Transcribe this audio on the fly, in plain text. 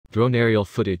Drone aerial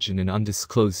footage in an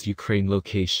undisclosed Ukraine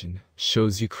location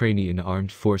shows Ukrainian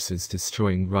armed forces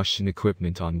destroying Russian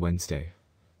equipment on Wednesday.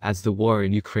 As the war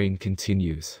in Ukraine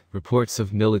continues, reports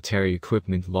of military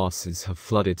equipment losses have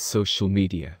flooded social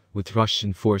media, with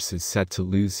Russian forces set to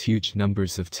lose huge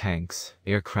numbers of tanks,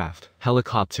 aircraft,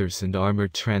 helicopters and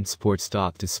armored transports.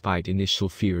 Despite initial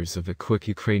fears of a quick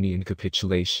Ukrainian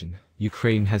capitulation,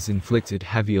 Ukraine has inflicted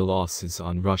heavy losses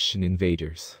on Russian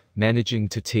invaders, managing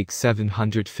to take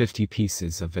 750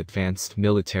 pieces of advanced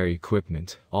military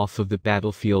equipment off of the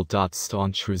battlefield.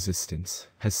 Staunch resistance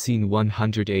has seen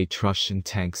 108 Russian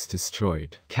tanks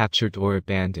destroyed, captured or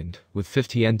abandoned, with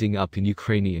 50 ending up in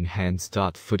Ukrainian hands.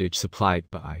 Footage supplied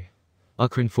by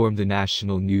Ukrinform, the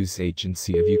national news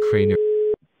agency of Ukraine.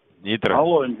 Нитро.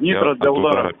 Алло, Нитро для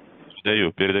удара.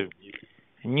 Передаю.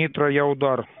 Нитро, я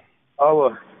удар.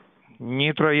 Алло.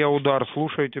 Нитро, я удар.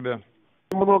 Слушаю тебя.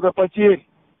 Много потерь.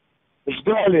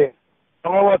 Ждали.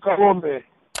 Голова колонны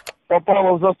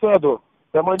попала в засаду.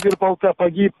 Командир полка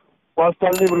погиб. По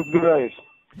остальным разбираюсь.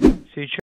 Сейчас.